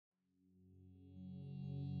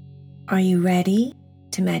Are you ready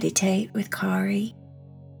to meditate with Corey?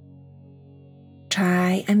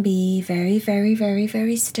 Try and be very, very, very,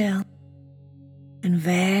 very still and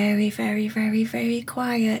very, very, very, very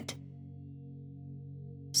quiet.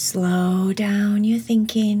 Slow down your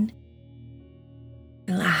thinking.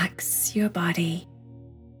 Relax your body.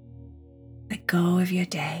 Let go of your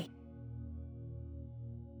day.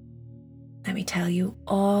 Let me tell you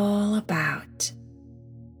all about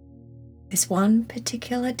this one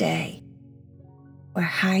particular day where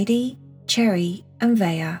Heidi, Cherry, and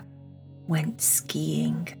Vaya went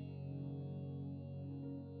skiing.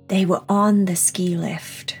 They were on the ski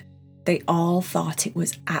lift. They all thought it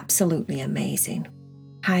was absolutely amazing.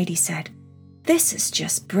 Heidi said, "This is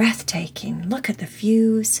just breathtaking. Look at the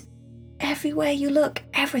views. Everywhere you look,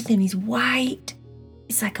 everything is white.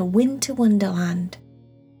 It's like a winter wonderland.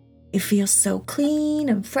 It feels so clean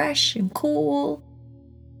and fresh and cool."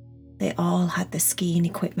 They all had the skiing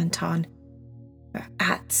equipment on. Their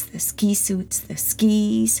hats, the ski suits, the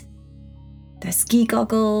skis, the ski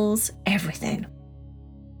goggles, everything.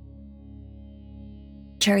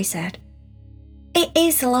 Cherry said, "It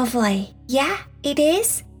is lovely. Yeah, it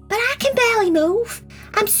is. But I can barely move.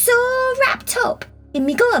 I'm so wrapped up in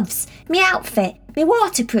me gloves, me outfit, me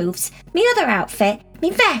waterproofs, me other outfit, me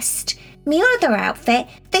vest, me other outfit.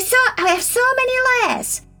 I have so many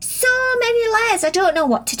layers. So many layers, I don't know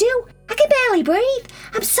what to do. I can barely breathe.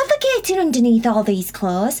 I'm suffocating underneath all these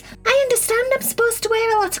clothes. I understand I'm supposed to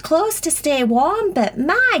wear a lot of clothes to stay warm, but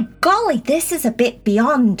my golly, this is a bit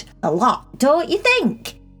beyond a lot, don't you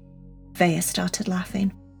think?" Vaya started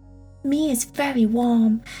laughing. "Me is very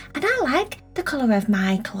warm, and I like the colour of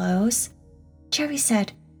my clothes." Cherry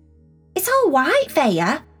said, "It's all white,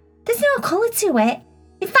 Vaya. There's no colour to it.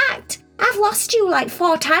 In fact, I've lost you like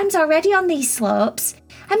 4 times already on these slopes.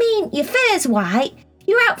 I mean, your fur's white,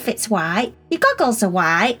 your outfit's white, your goggles are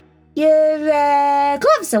white, your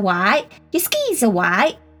gloves are white, your skis are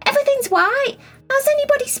white, everything's white. How's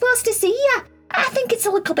anybody supposed to see you? I think it's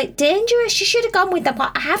a little bit dangerous. You should have gone with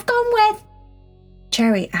what I have gone with."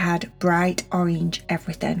 Cherry had bright orange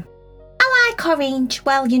everything. "I like orange.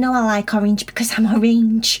 Well, you know I like orange because I'm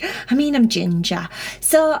orange. I'm ginger.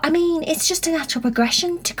 So, it's just a natural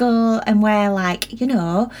progression to go and wear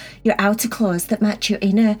your outer clothes that match your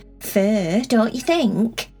inner fur, don't you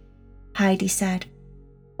think?" Heidi said,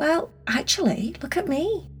 "Well, actually, look at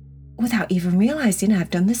me. Without even realising I've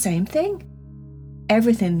done the same thing."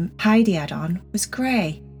 Everything Heidi had on was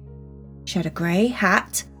grey. She had a grey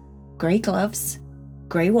hat, grey gloves,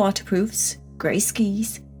 grey waterproofs, grey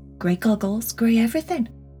skis, grey goggles, grey everything.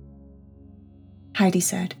 Heidi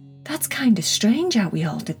said, "That's kind of strange how we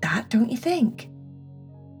all did that, don't you think?"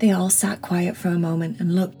 They all sat quiet for a moment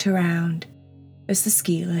and looked around. As the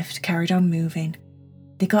ski lift carried on moving,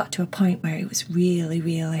 they got to a point where it was really,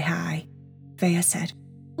 really high. Vaya said,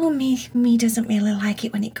 "Oh, me doesn't really like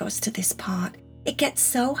it when it goes to this part. It gets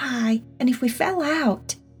so high, and if we fell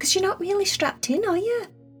out, because you're not really strapped in, are you?"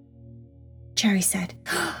 Cherry said,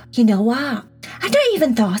 "You know what? I don't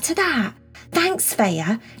even thought of that. Thanks,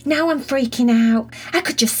 Vaya. Now I'm freaking out. I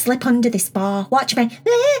could just slip under this bar. Watch me."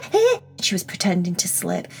 She was pretending to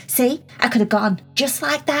slip. "See, I could have gone just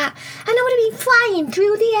like that, and I would have been flying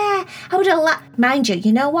through the air. I would have mind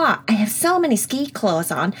you know what? I have so many ski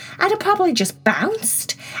clothes on, I'd have probably just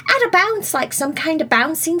bounced. I'd have bounced like some kind of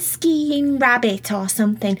bouncing skiing rabbit or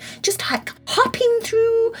something. Just like hopping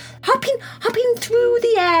through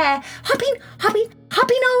the air, hopping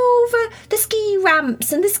over the ski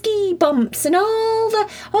ramps and the ski bumps and all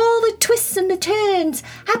the twists and the turns.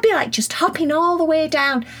 I'd be like just hopping all the way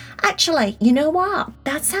down. Actually, you know what?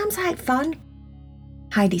 That sounds like fun."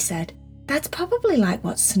 Heidi said, "That's probably like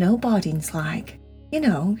what snowboarding's like.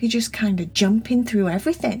 You're just kind of jumping through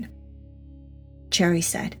everything." Cherry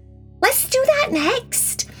said, "Let's do that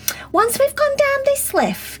next. Once we've gone down this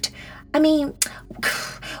lift.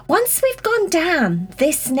 Once we've gone down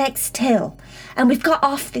this next hill and we've got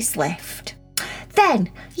off this lift, then,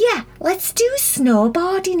 yeah, let's do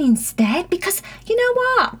snowboarding instead, because you know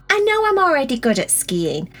what? I know I'm already good at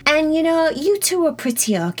skiing, and you two are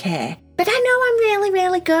pretty okay, but I know I'm really,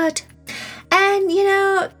 really good. And,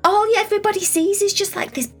 all everybody sees is just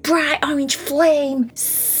like this bright orange flame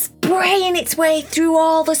spraying its way through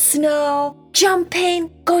all the snow,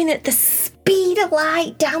 jumping, going at the speed of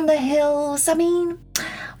light down the hills.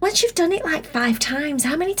 once you've done it like 5 times,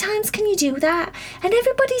 how many times can you do that? And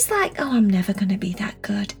everybody's like, oh, I'm never going to be that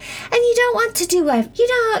good. And you don't want to do it. You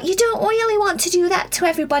don't really want to do that to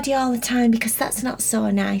everybody all the time, because that's not so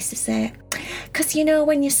nice, is it? Because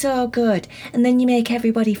when you're so good and then you make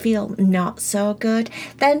everybody feel not so good,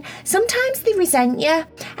 then sometimes they resent you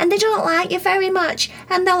and they don't like you very much.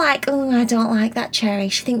 And they're like, oh, I don't like that Cherry.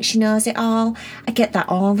 She thinks she knows it all. I get that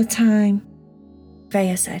all the time.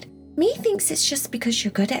 Vaya said, me thinks it's just because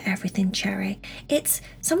you're good at everything, Cherry. It's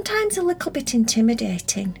sometimes a little bit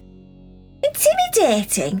intimidating.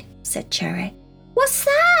 Intimidating? Said Cherry. What's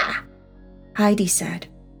that? Heidi said,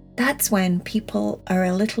 that's when people are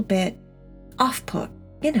a little bit off-put.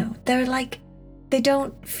 They're like, they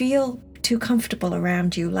don't feel too comfortable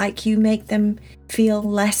around you, like you make them feel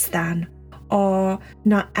less than, or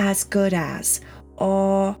not as good as,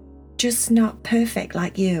 or just not perfect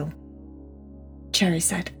like you. Cherry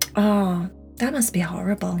said, oh, that must be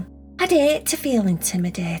horrible. I'd hate to feel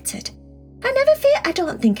intimidated. I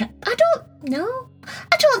don't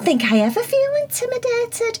think I ever feel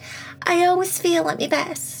intimidated. I always feel at my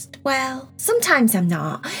best. Well, sometimes I'm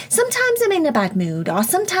not. Sometimes I'm in a bad mood, or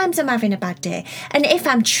sometimes I'm having a bad day. And if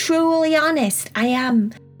I'm truly honest, I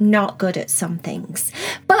am not good at some things.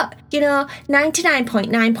 But,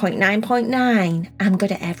 99.9.9.9, I'm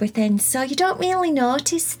good at everything. So you don't really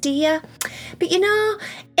notice, do you? But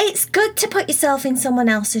it's good to put yourself in someone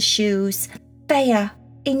else's shoes. Vaya,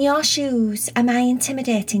 in your shoes, am I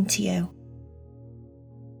intimidating to you?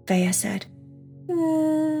 Vaya said,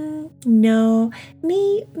 no,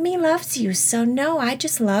 me loves you, so no, I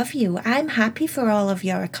just love you. I'm happy for all of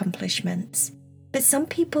your accomplishments. But some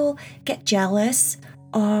people get jealous,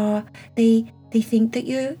 or they think that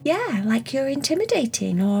you're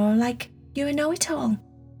intimidating, or like you're a know-it-all.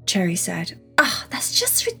 Cherry said, oh, that's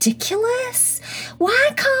just ridiculous.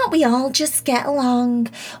 Why can't we all just get along?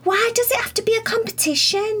 Why does it have to be a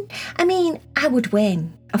competition? I mean, I would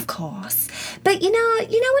win, of course. But you know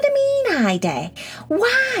what I mean, Heidi?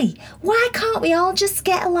 Why can't we all just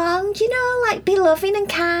get along? Like be loving and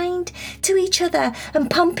kind to each other and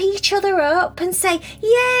pump each other up and say,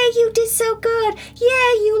 yeah, you did so good.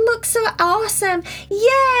 Yeah, you look so awesome.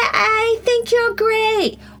 Yeah, I think you're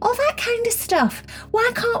great. All that kind of stuff.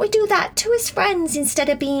 Why can't we do that to us friends instead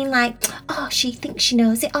of being like, oh, she thinks she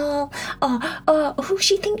knows it all, or who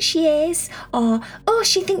she thinks she is, or oh,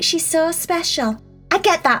 she thinks she's so special. I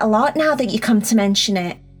get that a lot now that you come to mention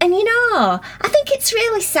it. And I think it's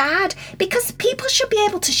really sad, because people should be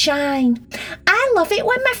able to shine. I love it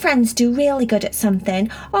when my friends do really good at something,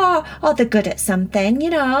 or they're good at something,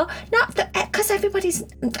 not because I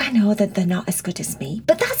know that they're not as good as me,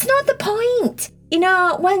 but that's not the point.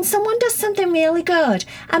 When someone does something really good,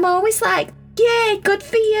 I'm always like, yeah, good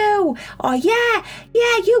for you. Or yeah,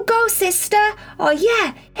 you go, sister. Or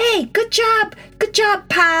yeah, hey, good job,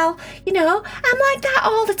 pal. I'm like that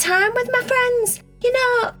all the time with my friends.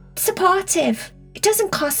 Supportive. It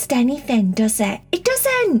doesn't cost anything, does it? It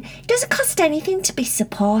doesn't. It doesn't cost anything to be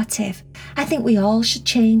supportive. I think we all should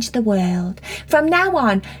change the world. From now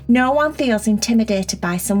on, no one feels intimidated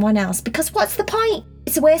by someone else, because what's the point?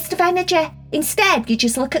 It's a waste of energy. Instead, you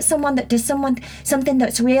just look at someone that does something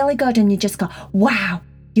that's really good and you just go, wow,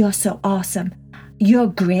 you're so awesome. You're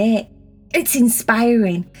great. It's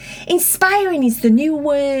inspiring. Inspiring is the new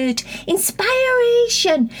word.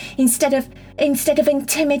 Inspiration instead of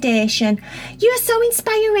intimidation. You're so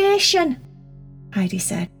inspiration. Heidi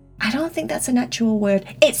said, I don't think that's an actual word.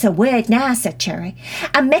 It's a word now, said Cherry.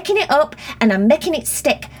 I'm making it up and I'm making it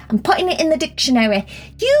stick. I'm putting it in the dictionary.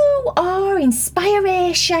 You are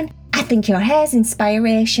inspiration. I think your hair's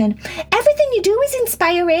inspiration. Everything you do is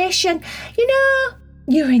inspiration.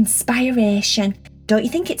 You're inspiration. Don't you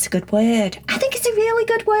think it's a good word? I think it's a really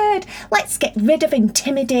good word. Let's get rid of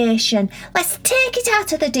intimidation. Let's take it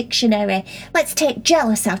out of the dictionary. Let's take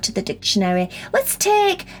jealous out of the dictionary. Let's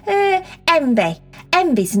take envy.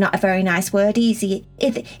 Envy's not a very nice word, is it?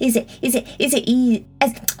 Is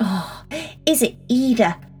it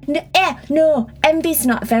either? No, envy's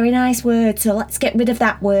not a very nice word, so let's get rid of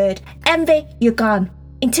that word. Envy, you're gone.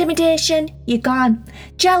 Intimidation, you're gone.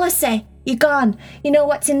 Jealousy, you're gone. You know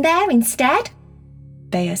what's in there instead?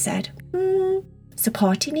 Vaya said,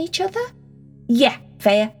 supporting each other? Yeah,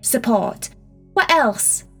 Vaya, support. What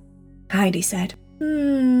else? Heidi said,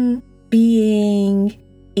 being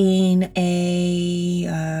in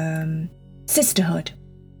a sisterhood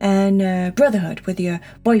and brotherhood with your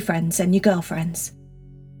boyfriends and your girlfriends.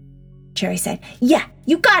 Cherry said, yeah,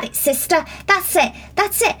 you got it, sister. That's it.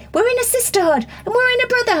 We're in a sisterhood. sisterhood and we're in a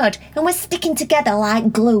brotherhood and we're sticking together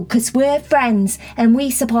like glue because we're friends and we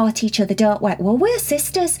support each other, don't we? Well, we're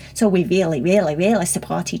sisters, so we really, really, really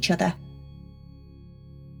support each other.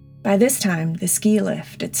 By this time, the ski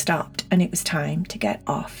lift had stopped and it was time to get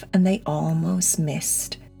off, and they almost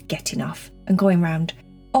missed getting off and going round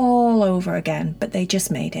all over again, but they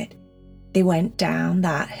just made it. They went down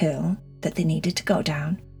that hill that they needed to go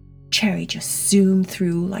down. Cherry just zoomed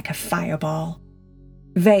through like a fireball.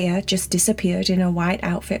 Vaya just disappeared in her white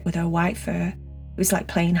outfit with her white fur. It was like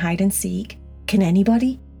playing hide and seek. Can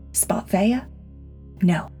anybody spot Vaya?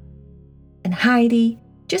 No. And Heidi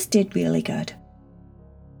just did really good.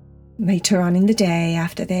 Later on in the day,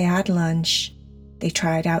 after they had lunch, they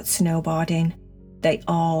tried out snowboarding. They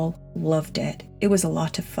all loved it. It was a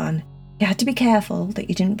lot of fun. You had to be careful that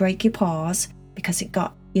you didn't break your paws because it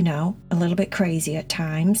got, a little bit crazy at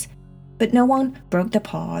times. But no one broke their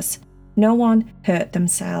paws. No one hurt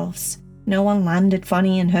themselves. No one landed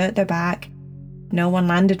funny and hurt their back. No one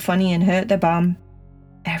landed funny and hurt their bum.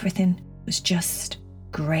 Everything was just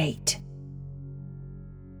great.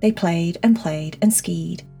 They played and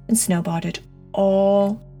skied and snowboarded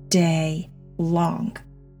all day long.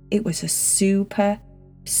 It was a super,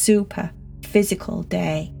 super physical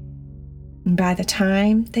day. And by the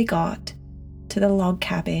time they got to the log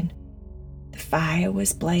cabin, the fire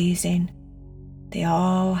was blazing. They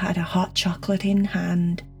all had a hot chocolate in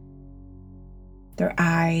hand. Their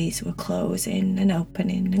eyes were closing and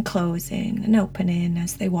opening and closing and opening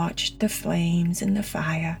as they watched the flames and the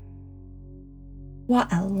fire.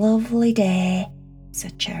 What a lovely day,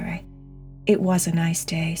 said Cherry. It was a nice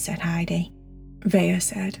day, said Heidi. Vaya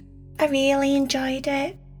said, I really enjoyed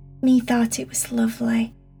it. Me thought it was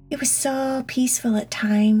lovely. It was so peaceful at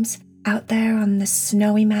times, out there on the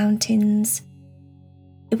snowy mountains.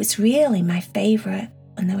 It was really my favourite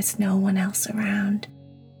when there was no one else around.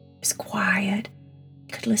 It was quiet.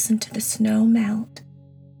 You could listen to the snow melt.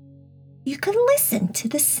 You could listen to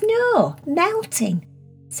the snow melting,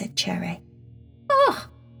 said Cherry. Oh,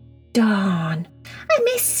 darn, I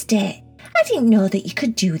missed it. I didn't know that you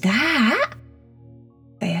could do that.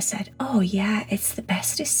 Vaya said, oh yeah, it's the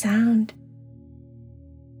bestest sound.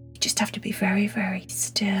 You just have to be very, very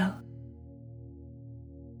still.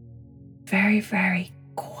 Very, very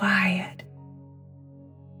quiet.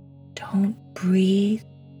 Don't breathe.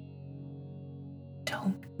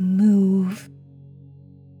 Don't move.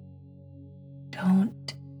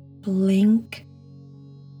 Don't blink.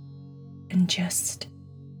 And just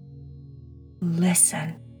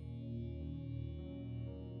listen.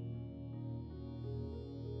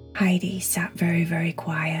 Heidi sat very, very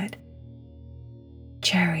quiet.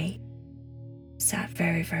 Cherry sat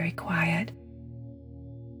very, very quiet.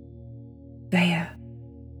 Vaya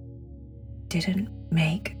didn't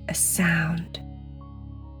make a sound.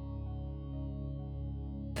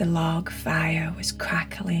 The log fire was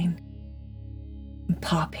crackling and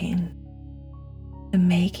popping and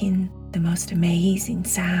making the most amazing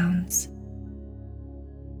sounds.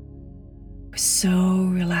 It was so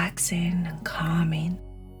relaxing and calming.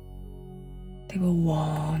 They were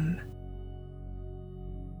warm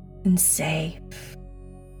and safe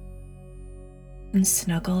and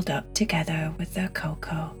snuggled up together with their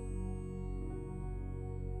cocoa.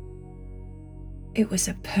 It was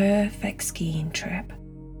a perfect skiing trip.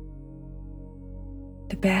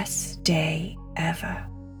 The best day ever.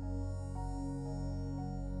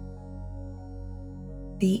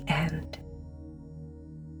 The end.